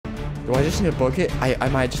Do I just need to book it? I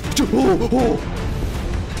might just... Oh, oh.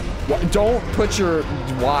 What? Don't put your...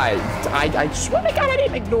 Why? I swear to God, I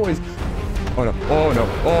didn't make noise. Oh no, oh no,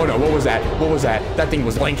 oh no, what was that? What was that? That thing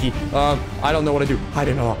was lanky. I don't know what to do. Hide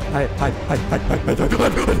in all. Hide.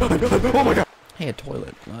 Oh my God. Hey, a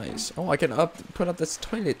toilet. Nice. Oh, I can put up this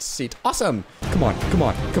toilet seat. Awesome. Come on.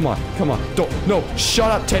 Don't, no,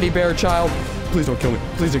 shut up, teddy bear child. Please don't kill me.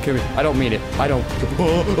 Please don't kill me. I don't mean it. I don't.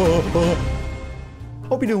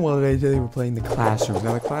 Hope you're doing well today. Today we're playing the classrooms.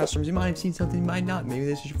 Now the classrooms, you might have seen something, you might not. Maybe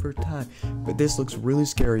this is your first time. But this looks really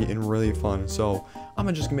scary and really fun. So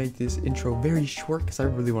I'm just gonna make this intro very short because I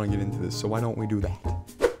really want to get into this. So why don't we do that?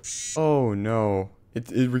 Oh no.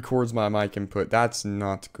 It records my mic input. That's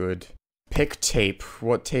not good. Pick tape.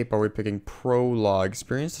 What tape are we picking? Prologue.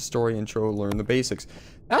 Experience the story, intro, learn the basics.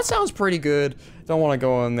 That sounds pretty good. Don't want to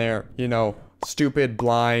go in there, you know, stupid,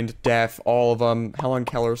 blind, deaf, all of them, Helen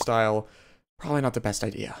Keller style. Probably not the best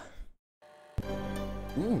idea.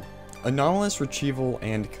 Ooh. Anomalous retrieval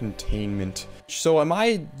and containment. So am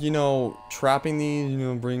I, you know, trapping these, you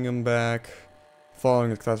know, bring them back?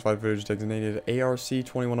 Following the classified footage designated ARC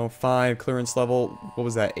 2105, clearance level, what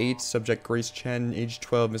was that, 8, subject Grace Chen, age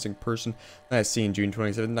 12, missing person, last seen June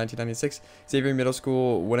 27, 1996, Xavier Middle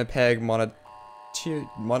School, Winnipeg,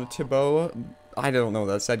 Manitoba, I don't know,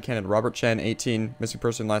 that said Canada, Robert Chen, 18, missing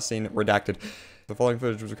person, last seen, redacted. The following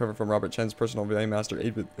footage was recovered from Robert Chen's personal video master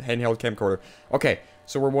handheld camcorder. Okay,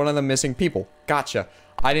 so we're one of the missing people. Gotcha.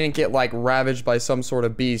 I didn't get, like, ravaged by some sort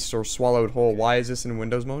of beast or swallowed whole. Why is this in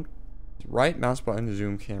Windows mode? Right mouse button,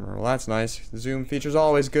 zoom camera. Well, that's nice. The zoom feature's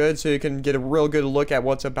always good, so you can get a real good look at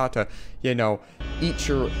what's about to, you know, eat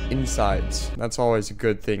your insides. That's always a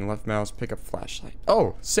good thing. Left mouse, pick up flashlight.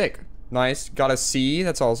 Oh, sick. Nice. Got a C.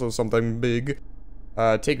 That's also something big.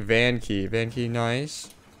 Take van key. Van key, nice.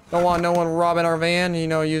 Don't want no one robbing our van, you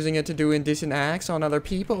know, using it to do indecent acts on other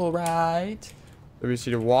people, right?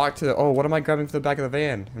 WC to walk to the... Oh, what am I grabbing for the back of the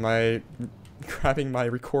van? Am I grabbing my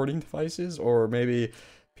recording devices? Or maybe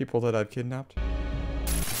people that I've kidnapped?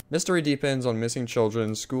 Mystery depends on missing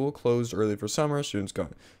children. School closed early for summer. Students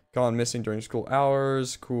gone missing during school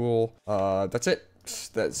hours. Cool. That's it.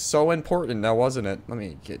 That's so important now, wasn't it? Let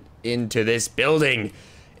me get into this building.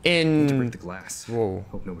 Need to break the glass. Whoa.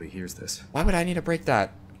 Hope nobody hears this. Why would I need to break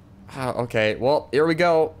that? Okay, well, here we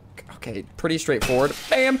go. Okay, pretty straightforward.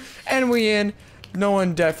 Bam! And we in. No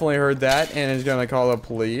one definitely heard that and is gonna call the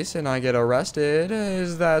police and I get arrested.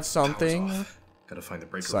 Is that something? Gotta find the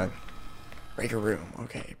breaker room. Breaker room.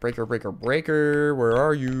 Okay. Breaker. Where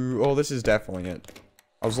are you? Oh, this is definitely it.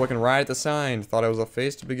 I was looking right at the sign. Thought it was a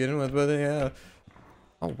face to begin with, but yeah.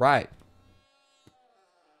 All right.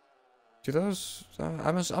 Do those...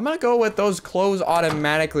 I'm gonna go with those close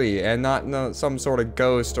automatically and not some sort of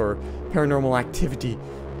ghost or paranormal activity.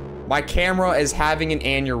 My camera is having an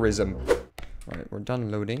aneurysm. Alright, we're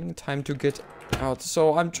done loading. Time to get out.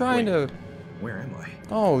 So I'm trying to... Where am I?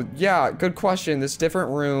 Oh, yeah, good question. This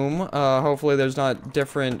different room. Hopefully there's not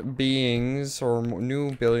different beings or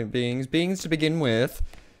new beings to begin with.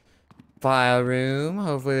 File room.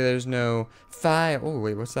 Hopefully there's no file. Oh,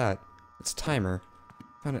 wait, what's that? It's a timer.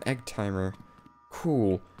 Found an egg timer.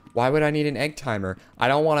 Cool. Why would I need an egg timer? I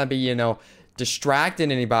don't want to be, you know,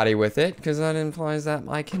 distracting anybody with it, because that implies that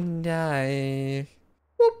I can die.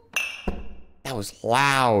 Whoop. That was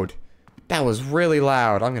loud. That was really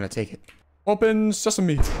loud. I'm gonna take it. Open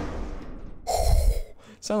sesame.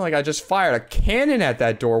 Sounded like I just fired a cannon at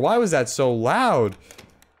that door. Why was that so loud?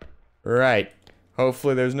 Right.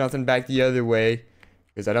 Hopefully there's nothing back the other way,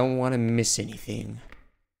 because I don't want to miss anything.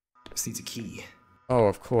 This needs a key. Oh,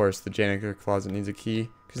 of course, the janitor closet needs a key,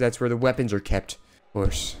 because that's where the weapons are kept. Of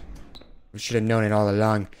course. We should have known it all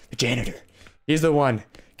along. The janitor. He's the one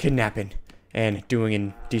kidnapping and doing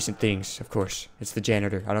indecent things, of course. It's the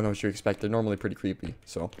janitor. I don't know what you expect. They're normally pretty creepy,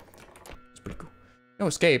 so it's pretty cool. No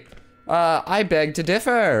escape. I beg to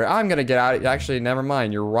differ. I'm gonna get out. Actually, never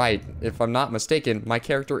mind. You're right. If I'm not mistaken, my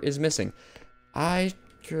character is missing. I've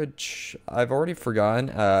already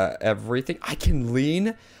forgotten everything. I can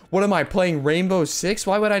lean? What am I, playing Rainbow Six?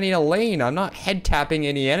 Why would I need a lane? I'm not head tapping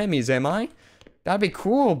any enemies, am I? That'd be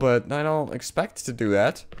cool, but I don't expect to do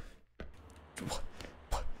that.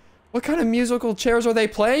 What kind of musical chairs are they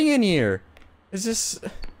playing in here? Is this...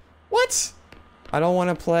 What? I don't want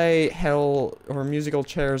to play hell or musical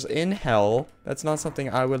chairs in hell. That's not something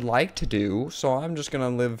I would like to do, so I'm just gonna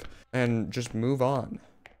live and just move on.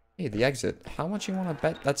 Hey, the exit. How much you want to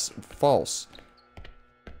bet that's false?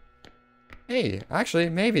 Hey, actually,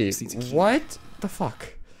 maybe. What the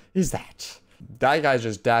fuck is that? That guy's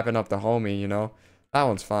just dapping up the homie, you know? That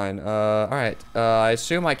one's fine. Alright. I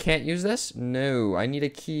assume I can't use this? No, I need a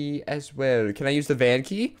key as well. Can I use the van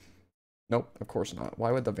key? Nope, of course not.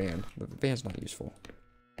 Why would the van? The van's not useful.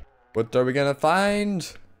 What are we gonna find?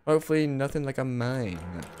 Hopefully nothing like a mine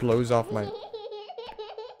that blows off my...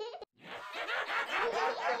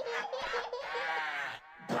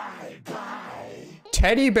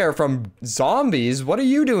 Teddy bear from zombies? What are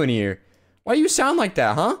you doing here? Why do you sound like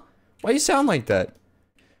that, huh? Why do you sound like that?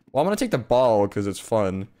 Well, I'm gonna take the ball because it's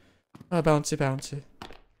fun. Bouncy, bouncy.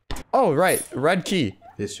 Oh, right. Red key.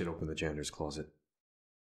 This should open the janitor's closet.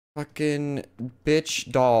 Fucking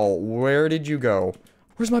bitch doll. Where did you go?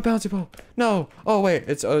 Where's my bouncy ball? No. Oh, wait.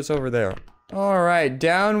 It's over there. Alright,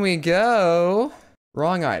 down we go.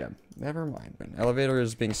 Wrong item. Never mind. An elevator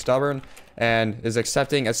is being stubborn and is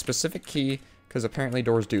accepting a specific key because apparently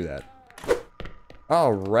doors do that.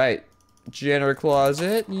 Alright. Janitor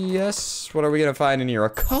closet. Yes. What are we gonna find in here? A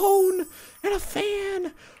cone and a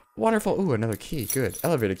fan. Wonderful. Ooh, another key. Good.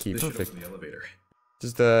 Elevator key. This Perfect. should open the elevator.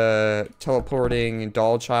 Does the teleporting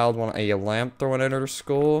doll child want a lamp thrown at her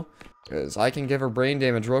school? Because I can give her brain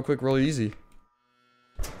damage real quick, real easy.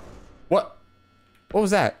 What? What was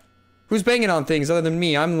that? Who's banging on things other than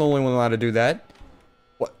me? I'm the only one allowed to do that.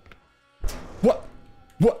 What? What?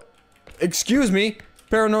 What? Excuse me?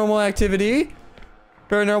 Paranormal activity?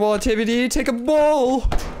 Paranormal activity? Take a bowl!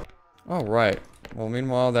 Alright. Well,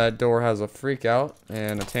 meanwhile, that door has a freak out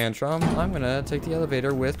and a tantrum. I'm gonna take the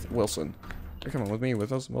elevator with Wilson. You're coming with me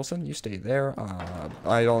with us, Wilson? You stay there.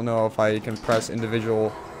 I don't know if I can press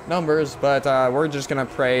individual numbers, but we're just gonna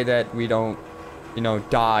pray that we don't, you know,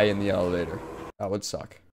 die in the elevator. That would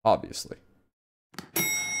suck, obviously.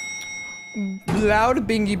 Loud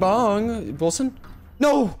bingy bong. Wilson?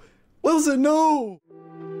 No! Wilson, no!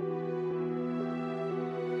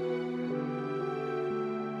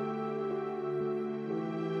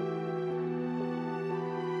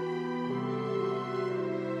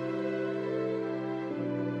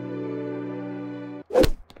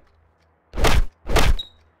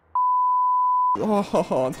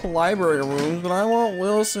 Oh, the library rooms, but I want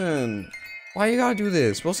Wilson. Why you gotta do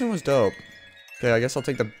this? Wilson was dope. Okay, I guess I'll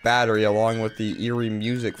take the battery along with the eerie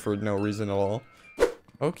music for no reason at all.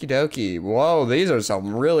 Okie dokie. Whoa, these are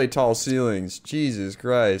some really tall ceilings. Jesus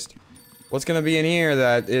Christ. What's gonna be in here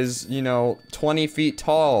that is, you know, 20 feet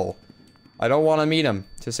tall? I don't want to meet him,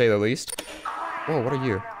 to say the least. Whoa, what are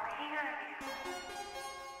you?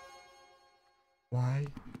 Why?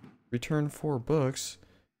 Return 4 books?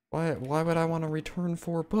 Why would I want to return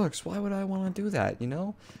 4 books? Why would I want to do that, you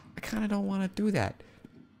know? I kind of don't want to do that.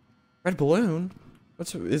 Red balloon?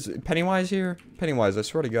 Is Pennywise here? Pennywise, I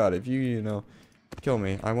swear to God, if you know, kill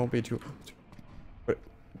me, I won't be too...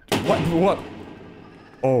 What?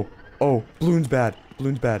 Oh, balloon's bad.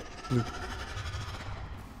 Balloon's bad. Balloon.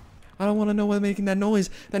 I don't want to know what's making that noise.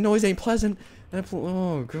 That noise ain't pleasant.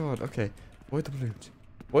 Oh, God, okay. Avoid the balloons.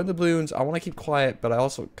 Avoid the balloons. I want to keep quiet, but I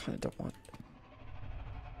also kind of don't want...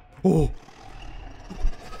 Oh!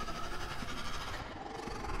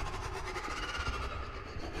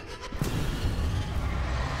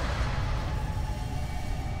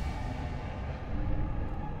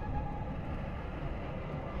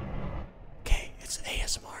 Okay, it's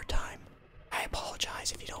ASMR time. I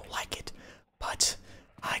apologize if you don't like it, but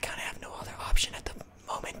I kind of have no other option at the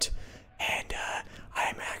moment, and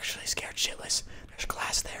I'm actually scared shitless. There's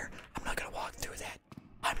glass there. I'm not gonna walk through that.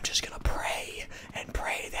 I'm just gonna pray and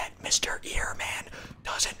pray that Mr. Earman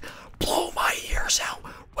doesn't blow my ears out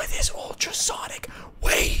with his ultrasonic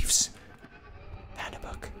waves. Found a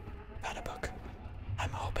book.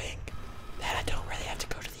 I'm hoping that I don't really have to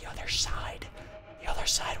go to the other side. The other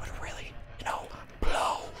side would really, you know,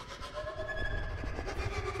 blow.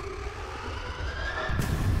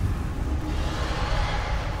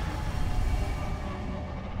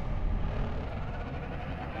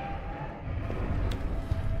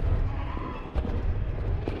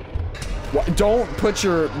 Don't put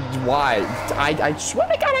your... Why? I swear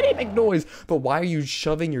to God I didn't make noise. But why are you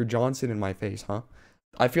shoving your Johnson in my face, huh?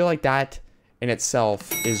 I feel like that in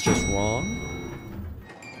itself is just wrong.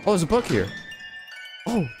 Oh, there's a book here.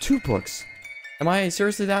 Oh, 2 books. Am I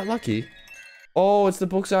seriously that lucky? Oh, it's the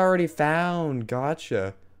books I already found.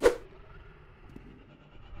 Gotcha.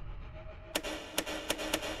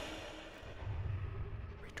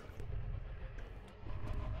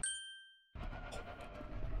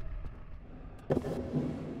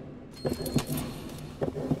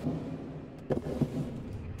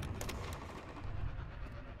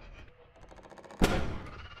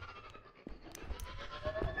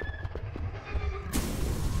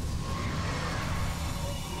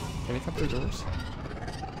 Can he come through doors?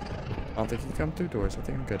 I don't think he can come through doors. I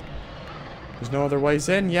think I'm good. There's no other ways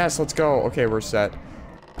in? Yes, let's go. Okay, we're set.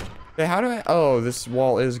 Okay, how do I... Oh, this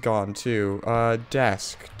wall is gone, too.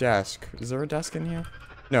 Desk. Desk. Is there a desk in here?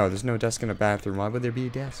 No, there's no desk in a bathroom. Why would there be a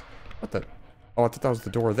desk? What the... Oh, I thought that was the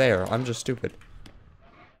door there. I'm just stupid.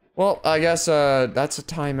 Well, I guess, that's a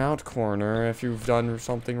timeout corner. If you've done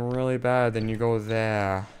something really bad, then you go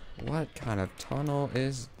there. What kind of tunnel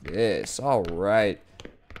is this? Alright.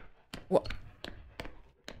 What?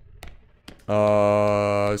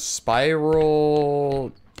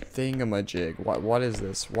 Spiral thingamajig. What is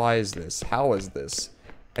this? Why is this? How is this?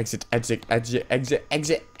 Exit, exit, exit, exit,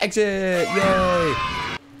 exit, exit! Yay!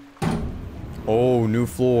 Oh, new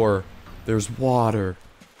floor. There's water.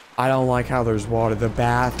 I don't like how there's water. The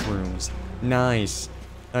bathrooms. Nice.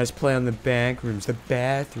 Nice play on the back rooms. The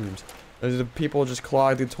bathrooms. The people just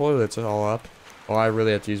clog the toilets all up. Oh, I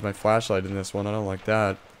really have to use my flashlight in this one. I don't like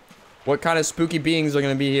that. What kind of spooky beings are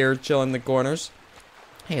going to be here chilling in the corners?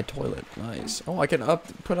 Hey, a toilet. Nice. Oh, I can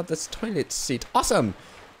put up this toilet seat. Awesome.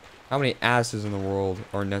 How many asses in the world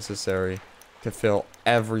are necessary to fill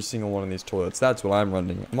every single one of these toilets? That's what I'm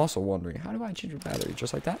wondering. I'm also wondering, how do I change the battery?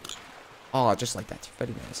 Just like that? Oh, just like that.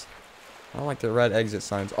 Very nice. I don't like the red exit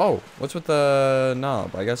signs. Oh, what's with the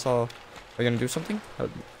knob? I guess Are you going to do something?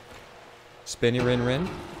 Spin your rin.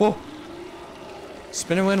 Whoa.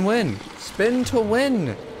 Spin and win. Spin to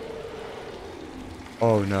win.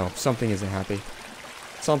 Oh no, something isn't happy.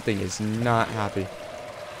 Something is not happy.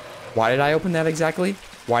 Why did I open that exactly?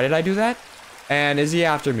 Why did I do that? And is he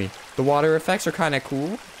after me? The water effects are kind of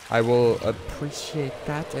cool. I will appreciate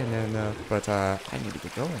that. And then, I need to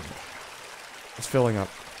get going. It's filling up.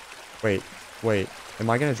 Wait. Am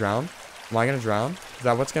I gonna drown? Am I gonna drown? Is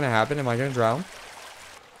that what's gonna happen? Am I gonna drown?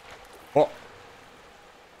 Oh.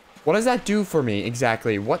 What does that do for me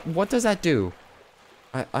exactly? What does that do?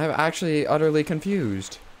 I'm actually utterly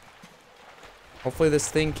confused. Hopefully this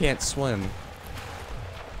thing can't swim.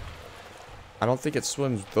 I don't think it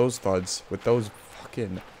swims with those thuds. With those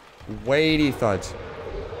fucking weighty thuds.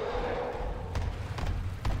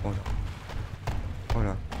 Oh no. Oh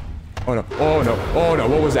no. Oh no. Oh no. Oh no.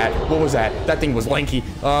 What was that? What was that? That thing was lanky.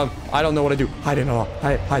 I don't know what to do. Hide in all.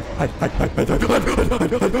 Hide.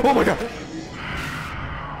 Oh my god.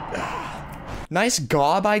 Nice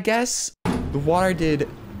gob, I guess. The water did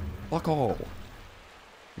fuck all.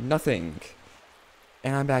 Nothing.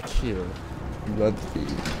 And I'm back here. Lovely.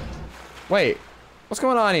 Wait. What's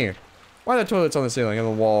going on here? Why are the toilets on the ceiling and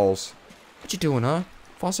the walls? What you doing, huh?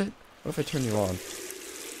 Faucet? What if I turn you on?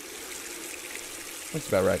 That's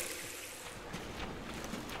about right.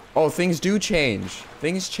 Oh, things do change.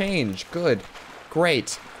 Things change. Good.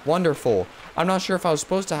 Great. Wonderful. I'm not sure if I was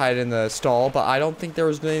supposed to hide in the stall, but I don't think there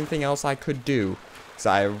was anything else I could do. So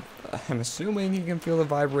I'm assuming he can feel the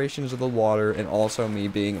vibrations of the water and also me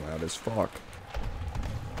being loud as fuck.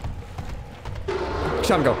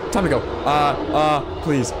 Time to go. Time to go.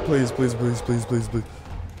 Please.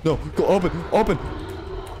 No, go open.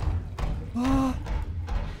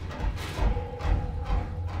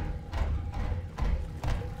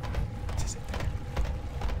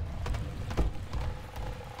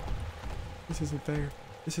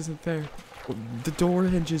 This isn't fair. The door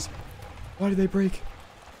hinges. Why did they break?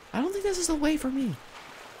 I don't think this is the way for me.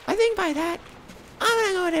 I think by that, I'm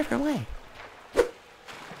gonna go a different way.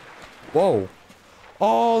 Whoa.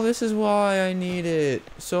 Oh, this is why I need it.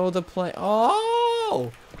 So the plane.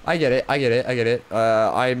 Oh! I get it.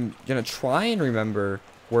 I'm gonna try and remember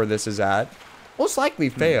where this is at. Most likely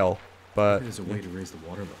fail, but... There's a way to raise the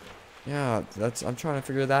water level. Yeah, I'm trying to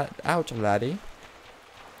figure that out, laddie.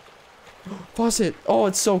 Faucet! Oh,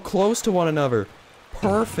 it's so close to one another.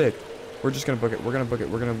 Perfect. We're just gonna book it. We're gonna book it.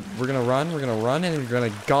 We're gonna run, and we're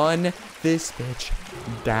gonna gun this bitch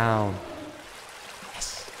down.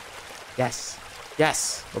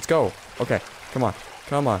 Yes. Let's go. Okay. Come on.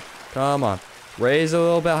 Raise a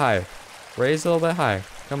little bit higher.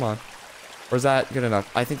 Come on. Or is that good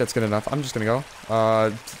enough? I think that's good enough. I'm just gonna go.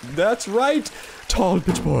 That's right. Tall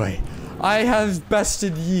bitch boy. I have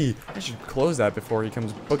bested ye. I should close that before he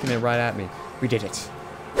comes booking it right at me. We did it.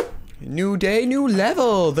 New day, new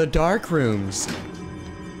level. The dark rooms.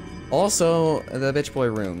 Also, the bitch boy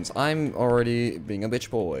rooms. I'm already being a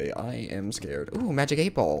bitch boy. I am scared. Ooh, magic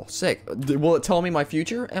 8 ball. Sick. Will it tell me my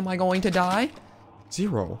future? Am I going to die?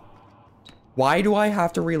 0. Why do I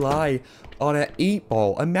have to rely on an 8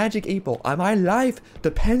 ball? A magic 8 ball. My life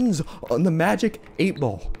depends on the magic 8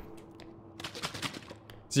 ball.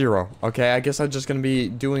 0. Okay, I guess I'm just gonna be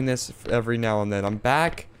doing this every now and then. I'm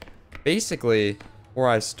back, basically, where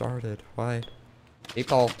I started. Why? 8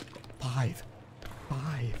 ball. 5.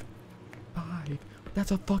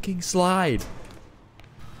 That's a fucking slide.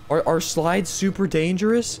 Are slides super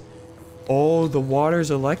dangerous? Oh, the water's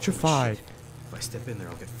electrified. If I step in there,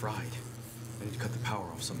 I'll get fried. I need to cut the power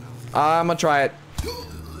off somehow. I'm gonna try it.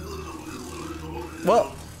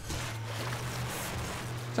 Well,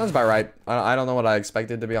 sounds about right. I don't know what I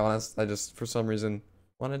expected, to be honest. I just, for some reason,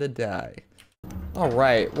 wanted to die.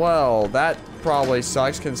 Alright, well, that probably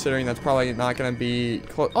sucks, considering that's probably not gonna be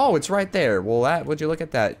close. Oh, it's right there. Well, would you look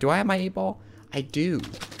at that? Do I have my 8-ball? I do.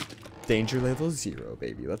 Danger level 0,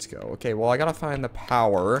 baby. Let's go. Okay, well, I gotta find the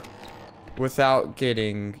power without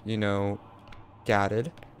getting, you know,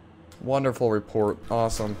 gatted. Wonderful report.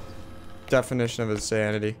 Awesome. Definition of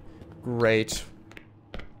insanity. Great.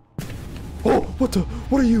 Oh, what the?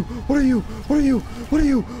 What are you? What are you? What are you? What are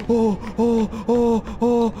you? Oh.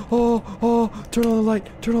 Turn on the light.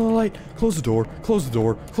 Turn on the light. Close the door. Close the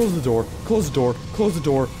door. Close the door. Close the door. Close the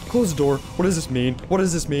door. Close the door. What does this mean? What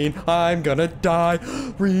does this mean? I'm gonna die.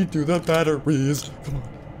 Read through the batteries. Come on.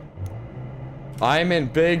 I'm in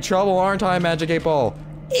big trouble, aren't I, Magic 8-Ball?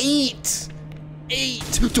 8!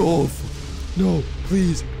 8! Dolph! No,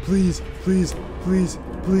 please, please, please, please,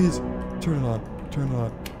 please. Turn it on. Turn it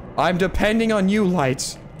on. I'm depending on you,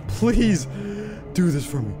 lights. Please do this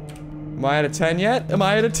for me. Am I at a 10 yet? Am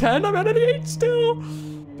I at a 10? I'm at an 8 still.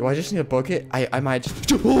 Do I just need to book it? I might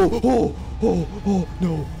just. Oh,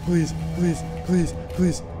 no. Please, please, please,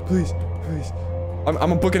 please, please, please.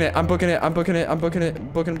 I'm booking it. I'm booking it. I'm booking it. I'm booking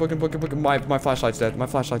it. Booking. My flashlight's dead. My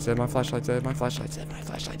flashlight's dead. My flashlight's dead. My flashlight's dead. My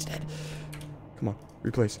flashlight's dead. Come on.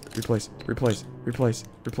 Replace. Replace. Replace. Replace.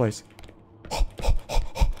 Replace.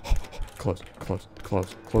 Close, close,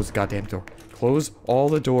 close, close the goddamn door. Close all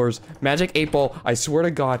the doors. Magic 8-Ball, I swear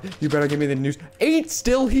to God, you better give me the news. 8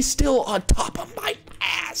 still, he's still on top of my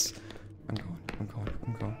ass. I'm going.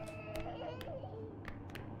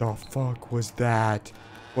 The fuck was that?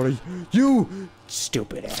 What are you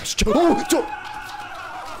stupid ass.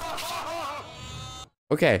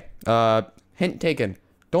 Okay, hint taken.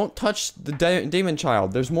 Don't touch the demon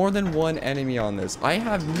child. There's more than one enemy on this. I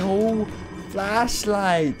have no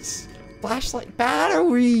flashlights. Flashlight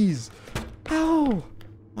batteries! How am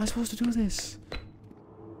I supposed to do this?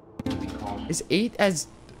 Is 8's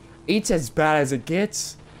as bad as it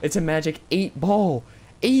gets? It's a magic 8-ball.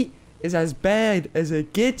 8 is as bad as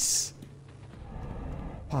it gets.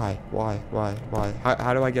 Why?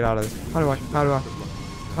 How do I get out of this? How do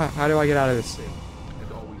I get out of this?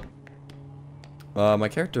 My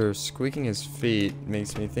character squeaking his feet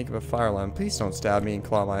makes me think of a fire alarm. Please don't stab me and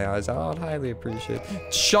claw my eyes out. I'd highly appreciate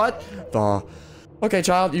it. Shut the... Okay,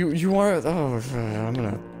 child, you are... Oh,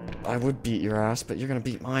 I would beat your ass, but you're gonna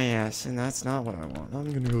beat my ass, and that's not what I want.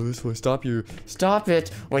 I'm gonna go this way. Stop you. Stop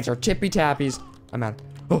it with your tippy tappies. I'm out.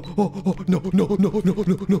 Oh, no.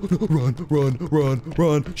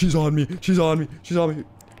 Run. She's on me. I'm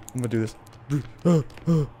gonna do this.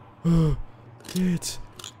 Get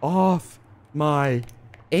off my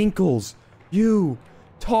ankles, you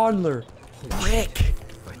toddler. Quick.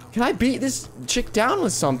 Can I beat this chick down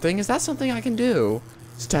with something? Is that something I can do?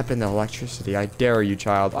 Step in the electricity. I dare you,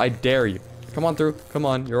 child. I dare you. Come on through. Come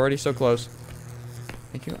on. You're already so close.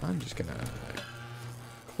 Thank you. I'm just gonna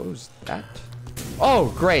close that.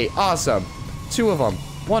 Oh, great. Awesome. 2 of them.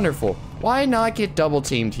 Wonderful. Why not get double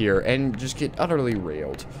teamed here and just get utterly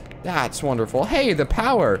railed? That's wonderful. Hey, the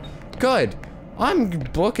power. Good. I'm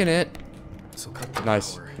booking it.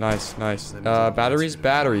 Nice. Batteries.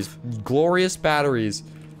 Glorious batteries.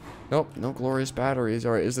 Nope, no glorious batteries.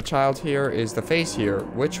 Alright, is the child here? Is the face here?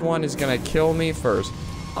 Which one is gonna kill me first?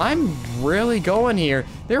 I'm really going here.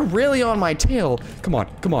 They're really on my tail. Come on.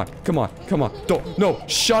 Don't, no,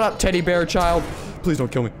 shut up, teddy bear child. Please don't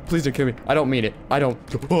kill me. I don't mean it. I don't.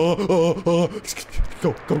 Go.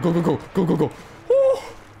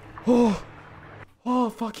 Oh,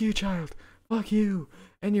 fuck you, child. Fuck you.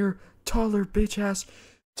 And your taller bitch ass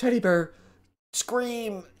teddy bear.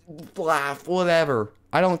 Scream, laugh, whatever.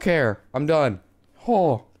 I don't care. I'm done.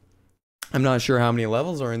 Oh. I'm not sure how many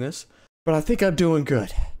levels are in this, but I think I'm doing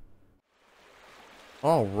good.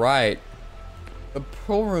 Alright. The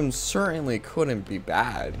pro rooms certainly couldn't be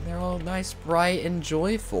bad. They're all nice, bright, and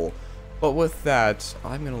joyful. But with that,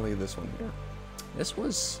 I'm gonna leave this one here. This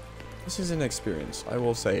is an experience, I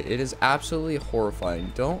will say. It is absolutely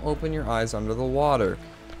horrifying. Don't open your eyes under the water.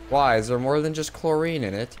 Why? Is there more than just chlorine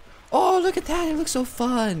in it? Oh, look at that. It looks so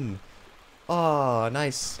fun. Oh,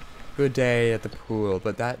 nice. Good day at the pool,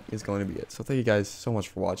 but that is going to be it. So thank you guys so much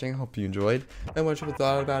for watching. I hope you enjoyed. And what you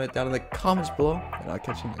thought about it down in the comments below. And I'll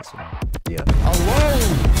catch you next one. Yeah. Hello!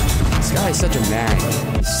 This guy is such a nag.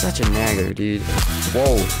 He's such a nagger, dude.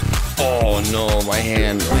 Whoa. Oh no, my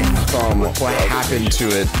hand, my thumb. What happened to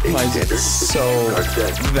it? Like, it's so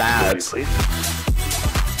that.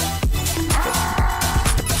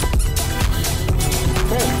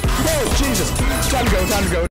 Oh, Jesus. Time to go.